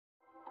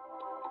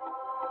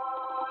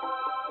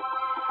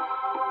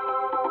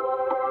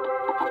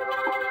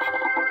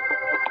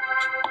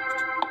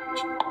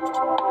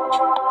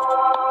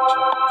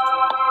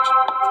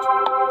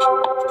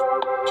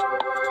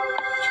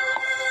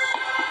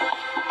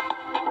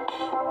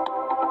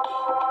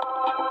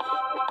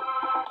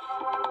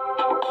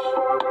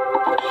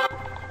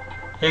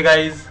Hey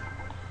guys,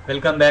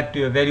 welcome back to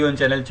your very own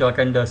channel Chalk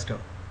and Duster.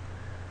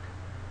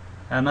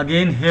 I'm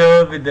again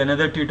here with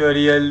another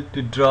tutorial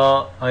to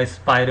draw a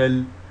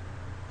circular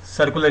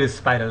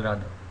spiral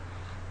rather.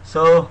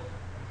 So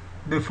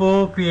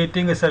before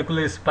creating a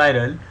circular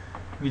spiral,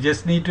 we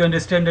just need to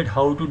understand that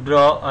how to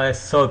draw a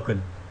circle.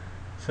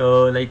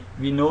 So like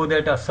we know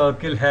that a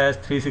circle has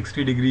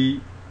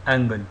 360-degree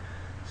angle.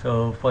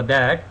 So for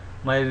that,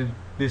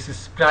 this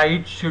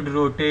sprite should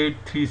rotate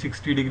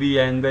 360-degree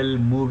angle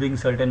moving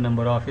certain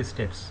number of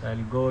steps.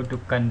 I'll go to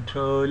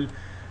control,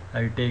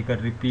 I'll take a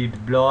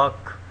repeat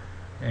block,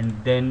 and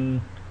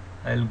then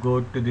I'll go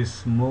to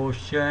this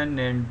motion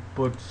and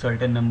put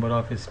certain number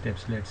of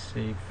steps, let's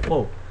say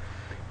 4.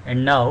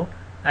 And now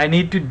I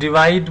need to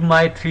divide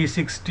my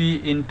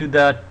 360 into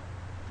the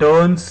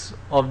turns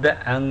of the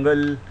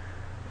angle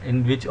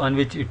on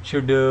which it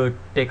should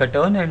take a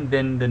turn, and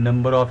then the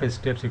number of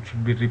steps it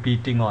should be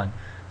repeating on.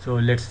 So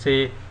let's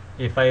say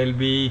if I will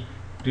be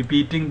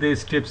repeating the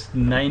steps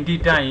 90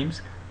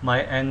 times,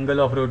 my angle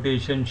of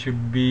rotation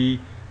should be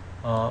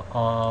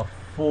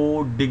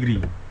 4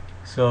 degree.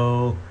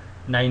 So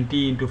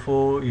 90 into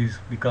 4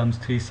 becomes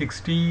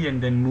 360,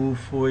 and then move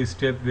 4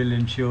 steps will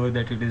ensure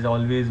that it is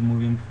always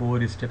moving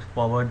 4 steps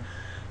forward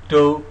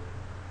to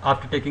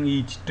after taking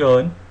each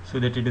turn, so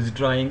that it is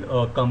drawing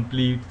a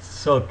complete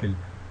circle.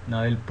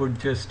 Now I'll put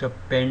just a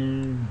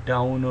pen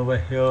down over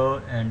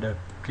here and a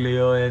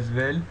clear as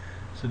well,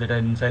 so that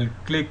I'll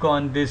click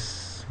on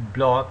this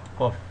block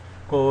of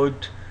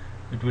code,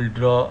 it will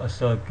draw a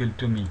circle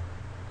to me.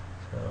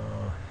 So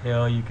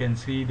here you can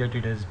see that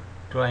it is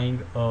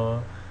drawing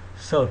a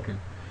circle.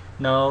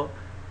 Now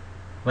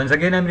once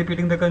again I'm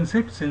repeating the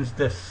concept, since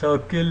the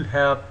circle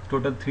have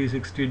total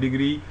 360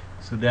 degree,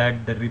 so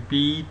that the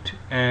repeat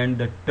and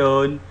the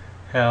turn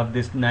have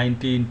this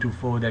 90 into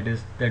 4, that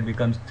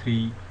becomes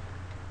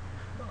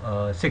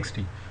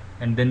 360,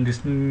 and then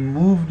this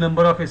move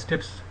number of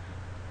steps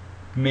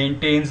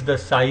maintains the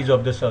size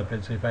of the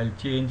circle. So if I'll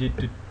change it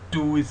to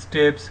 2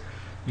 steps,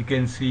 you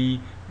can see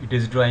it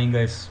is drawing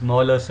a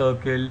smaller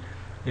circle.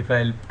 If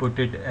I'll put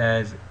it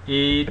as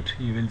 8,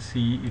 you will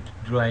see it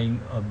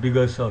drawing a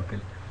bigger circle.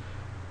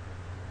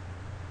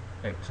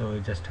 Right, so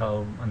just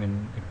how it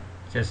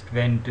just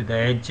went to the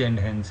edge and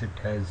hence it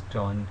has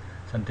drawn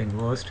something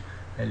worst.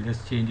 I'll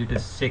just change it to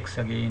 6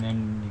 again,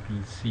 and you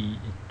can see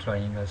it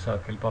drawing a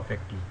circle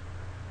perfectly.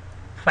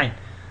 Fine.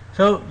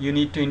 So you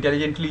need to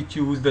intelligently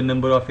choose the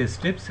number of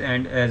steps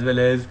and as well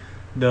as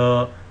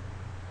the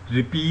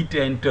repeat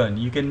and turn.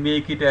 You can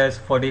make it as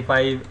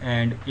 45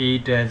 and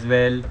 8 as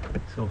well.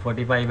 So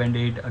 45 and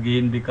 8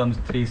 again becomes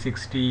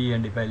 360,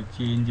 and if I'll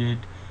change it,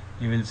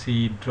 you will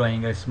see it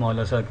drawing a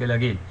smaller circle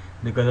again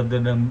because of the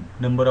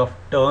number of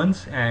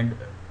turns and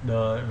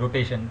the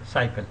rotation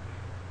cycle.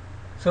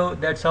 So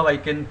that's how I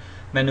can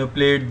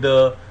manipulate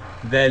the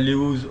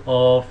values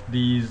of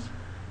these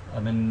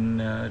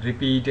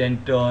repeat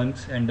and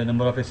turns and the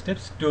number of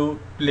steps to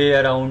play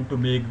around to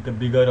make the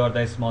bigger or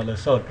the smaller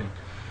circle.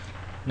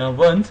 Now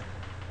once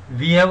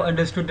we have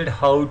understood that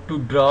how to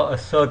draw a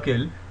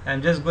circle,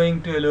 I'm just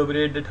going to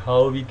elaborate that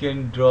how we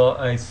can draw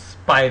a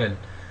spiral.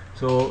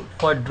 So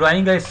for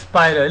drawing a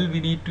spiral, we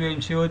need to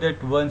ensure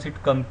that once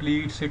it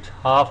completes its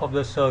half of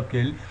the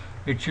circle,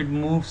 it should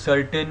move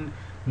certain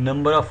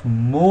number of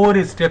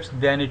more steps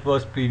than it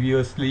was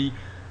previously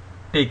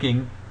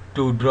taking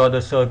to draw the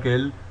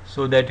circle,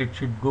 so that it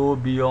should go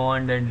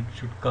beyond and it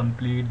should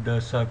complete the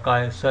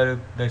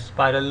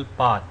spiral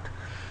path.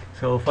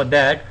 So for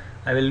that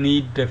I will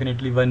need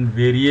definitely one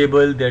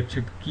variable that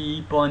should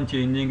keep on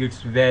changing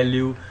its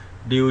value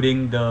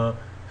during the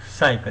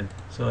cycle.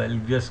 So I'll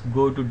just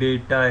go to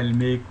data, I'll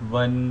make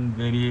one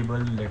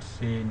variable, let's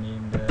say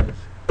named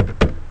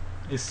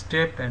as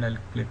step, and I'll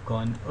click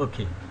on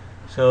OK.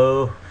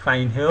 So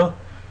fine here.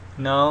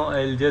 Now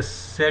I'll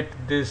just set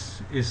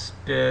this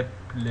step,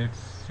 let's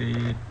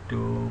say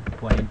to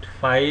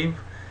 0.5,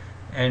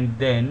 and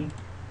then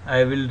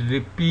I will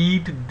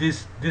repeat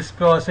this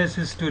process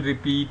is to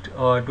repeat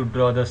or to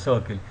draw the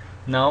circle.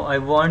 Now I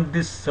want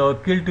this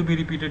circle to be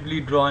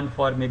repeatedly drawn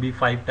for maybe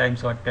 5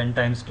 times or 10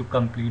 times to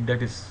complete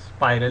that is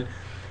spiral,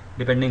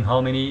 depending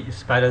how many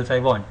spirals I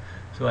want.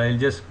 So I'll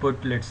just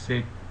put, let's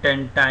say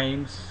 10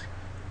 times,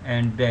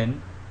 and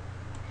then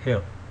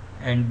here,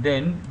 and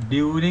then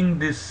during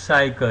this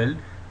cycle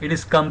it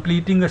is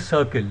completing a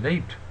circle,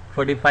 right?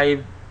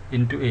 45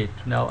 into 8.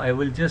 Now I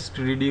will just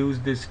reduce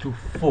this to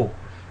 4,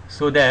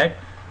 so that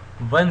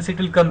once it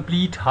will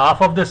complete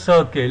half of the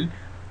circle,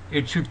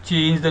 it should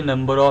change the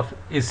number of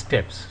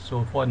steps.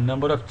 So for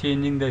number of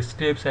changing the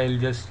steps, I will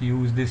just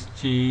use this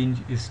change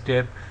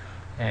step,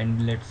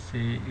 and let's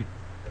say it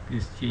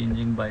is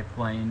changing by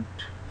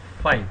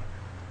 0.5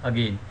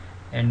 again,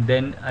 and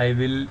then I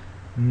will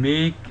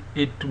make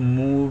it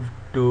move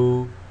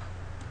to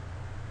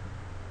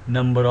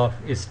number of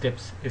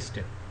steps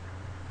step.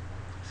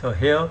 So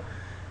here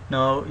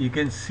now you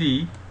can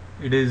see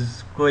it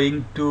is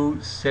going to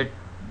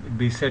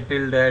be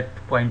settled at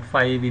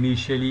 0.5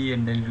 initially,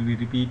 and then it will be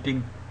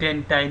repeating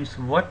 10 times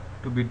what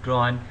to be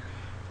drawn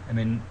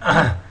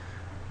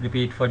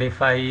repeat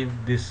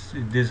 45.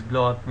 This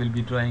block will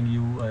be drawing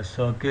you a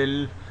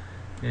circle,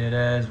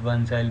 whereas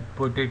once I'll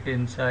put it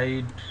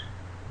inside,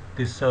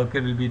 this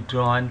circle will be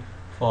drawn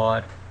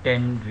for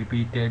 10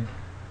 repeated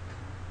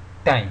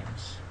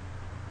times.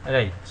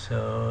 Right,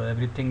 so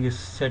everything is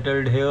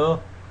settled here.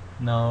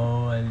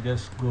 Now I'll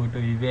just go to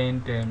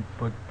event and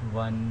put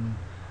one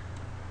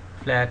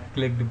flag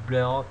clicked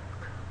block.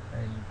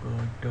 I'll go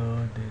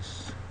to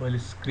this full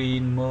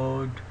screen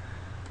mode,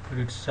 put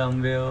it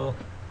somewhere,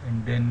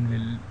 and then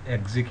we'll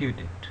execute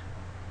it.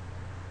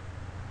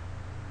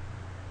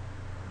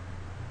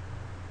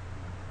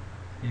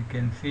 You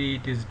can see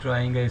it is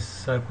drawing a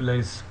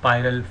circular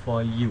spiral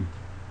for you.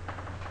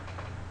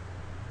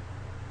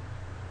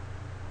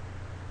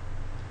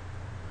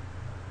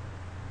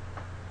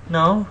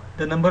 Now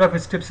the number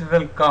of steps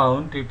will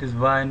count. It is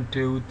 1,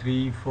 2,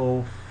 3,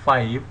 4,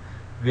 5,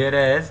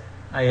 whereas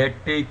I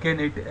had taken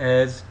it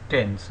as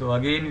 10. So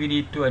again we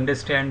need to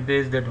understand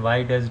this, that why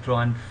it has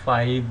drawn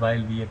 5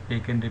 while we have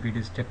taken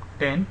repeated step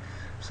 10.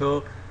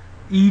 So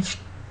each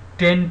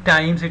 10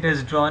 times it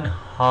has drawn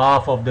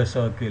half of the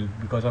circle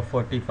because of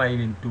 45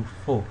 into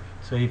 4.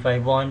 So if I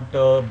want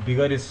a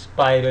bigger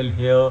spiral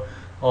here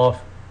of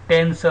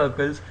 10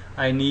 circles,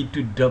 I need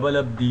to double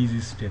up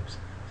these steps.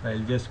 So I'll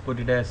just put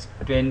it as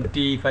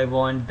 20 if I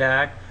want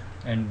that,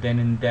 and then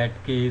in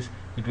that case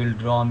it will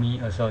draw me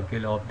a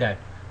circle of that.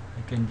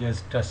 I can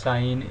just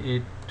assign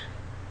it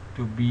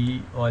to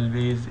be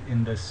always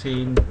in the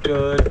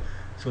center,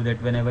 so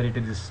that whenever it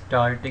is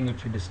starting,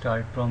 it should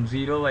start from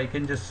 0. I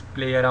can just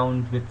play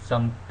around with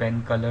some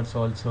pen colors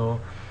also,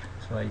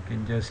 so I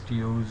can just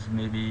use,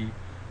 maybe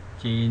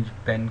change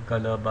pen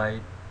color by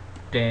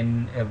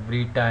 10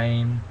 every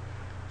time,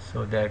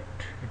 so that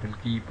it will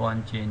keep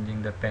on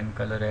changing the pen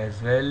color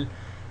as well.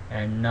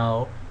 And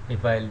now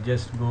if I'll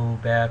just go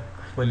back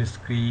full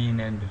screen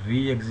and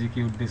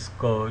re-execute this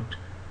code,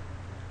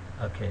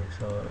 okay,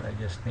 so I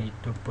just need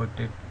to put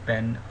it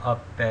pen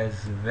up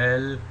as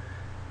well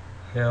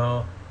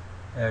here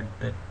at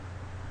the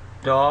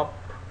top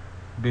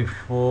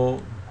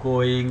before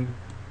going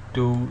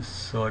to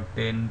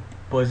certain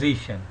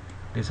position.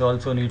 This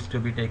also needs to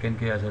be taken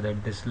care of, so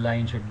that this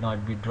line should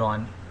not be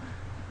drawn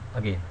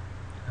again.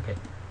 Okay,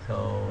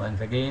 so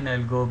once again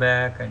I'll go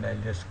back and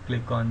I'll just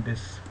click on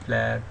this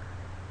flag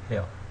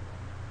here.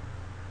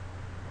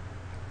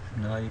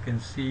 So now you can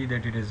see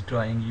that it is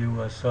drawing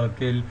you a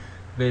circle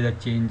with a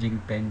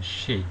changing pen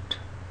shade.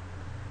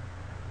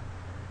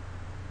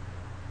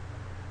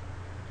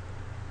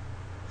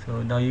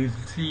 So now you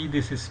see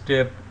this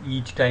step,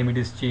 each time it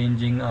is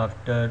changing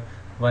after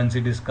once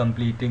it is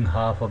completing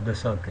half of the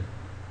circle.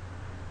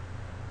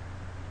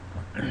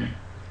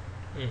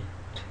 8,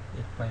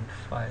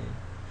 8.5,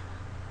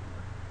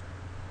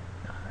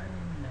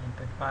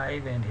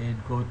 9.5, and here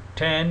it go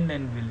 10,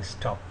 and we'll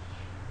stop.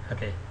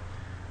 Okay,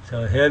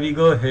 so here we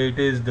go. Here it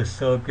is, the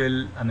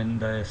circle,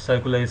 the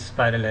circular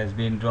spiral has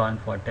been drawn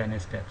for 10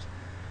 steps.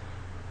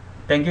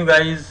 Thank you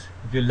guys.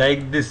 If you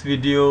like this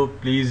video,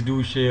 please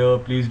do share,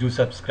 please do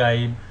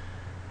subscribe.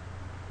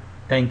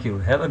 Thank you.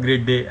 Have a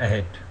great day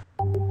ahead.